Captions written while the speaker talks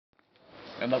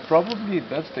And probably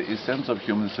that's the essence of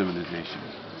human civilization.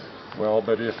 Well,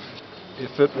 but if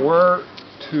it were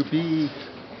to be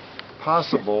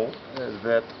possible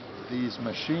that these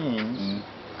machines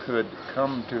could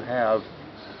come to have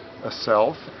a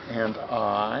self and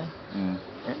I,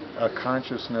 a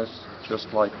consciousness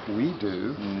just like we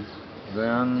do,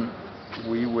 then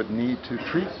we would need to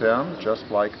treat them just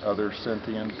like other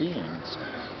sentient beings.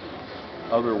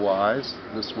 Otherwise,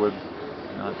 this would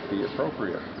not be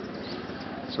appropriate.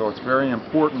 So it's very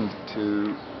important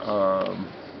to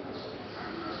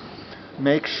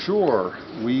make sure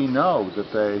we know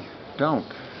that they don't.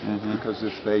 Because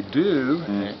if they do,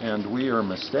 and we are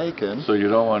mistaken, so you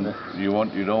don't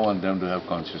want them to have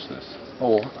consciousness.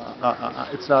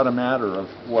 It's not a matter of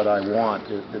what I want.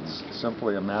 It's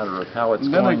simply a matter of how it's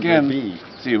then going again, to be.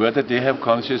 See, whether they have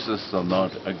consciousness or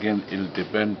not, again, it'll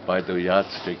depend by the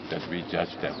yardstick that we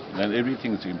judge them. Then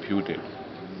everything is imputed.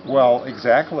 Well,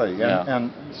 exactly. Yeah.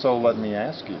 And so let me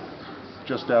ask you,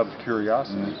 just out of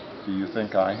curiosity, do you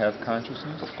think I have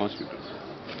consciousness? Of course you do.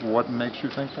 What makes you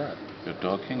think that? You're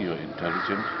talking, you're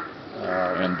intelligent,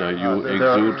 and you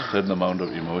exude a certain amount of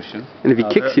emotion. And if he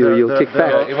kicks you, you'll kick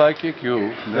back. If I kick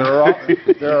you...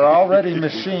 There are already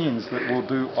machines that will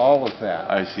do all of that.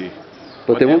 I see.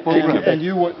 But they won't kick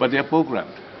you. But they're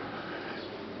programmed.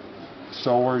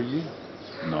 So are you.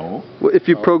 No. Well, if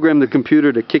you program the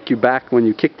computer to kick you back when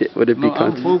you kicked it, would it be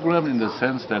conscious? I'm programmed in the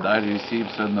sense that I receive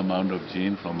certain amount of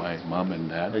gene from my mom and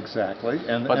dad. Exactly.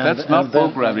 But that's not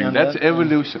programming, that's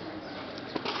evolution.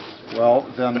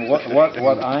 Well, then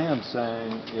what I am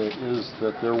saying is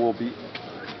that there will be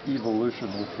evolution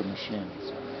with the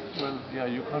machines. Well, yeah,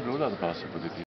 you can't rule out the possibility.